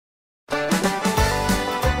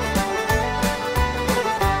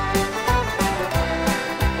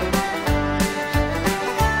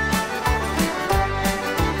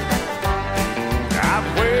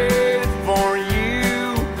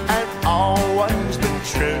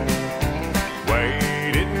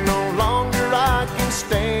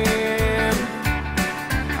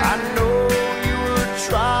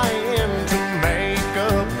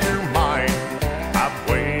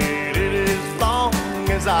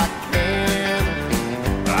I can.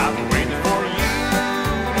 I'm waiting for you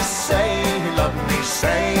to say you love me,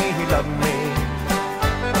 say you love me.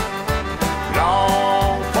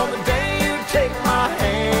 Long for the day you take my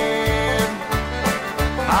hand.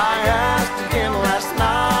 I asked again last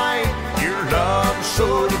night, your love's so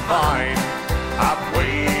divine. I've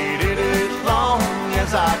waited as long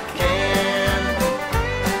as I can.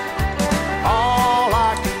 All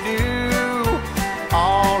I can do,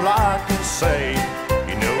 all I can say,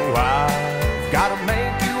 you know I've got to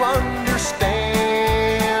make you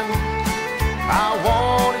understand. I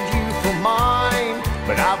wanted you for mine,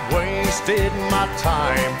 but I've wasted my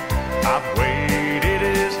time. I've waited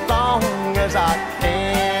as long as I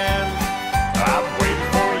can. I've waited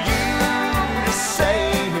for you to say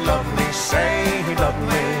you love me, say you love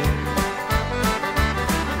me.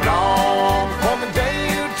 Long for the day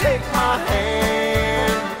you take my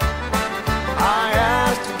hand. I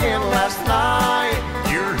asked again last night,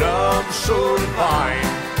 your love's so divine.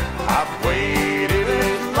 I've waited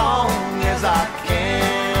as long as I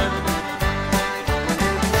can.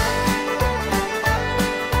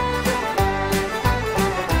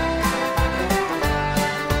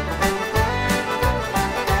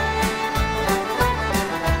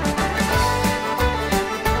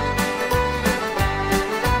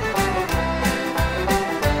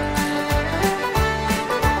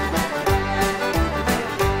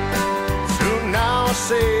 So now I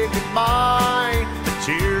say goodbye. The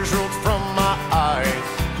tears rolled from my eyes.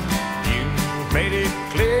 You made it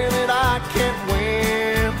clear that I can't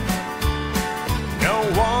win. No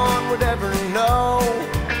one would ever know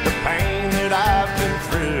the pain that I've been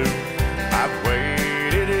through. I've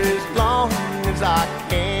waited as long as I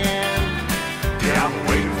can. Yeah, I'm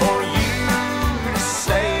waiting for you to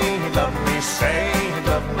say you love me, say you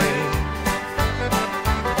love me.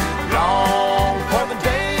 Long for the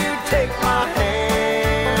day you take my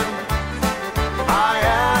hand. I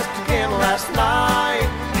asked again last night,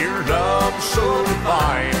 your love's so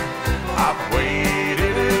divine. I've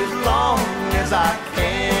waited as long as I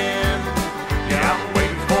can. Yeah, I'm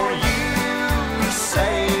waiting for you to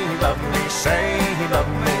say you love me, say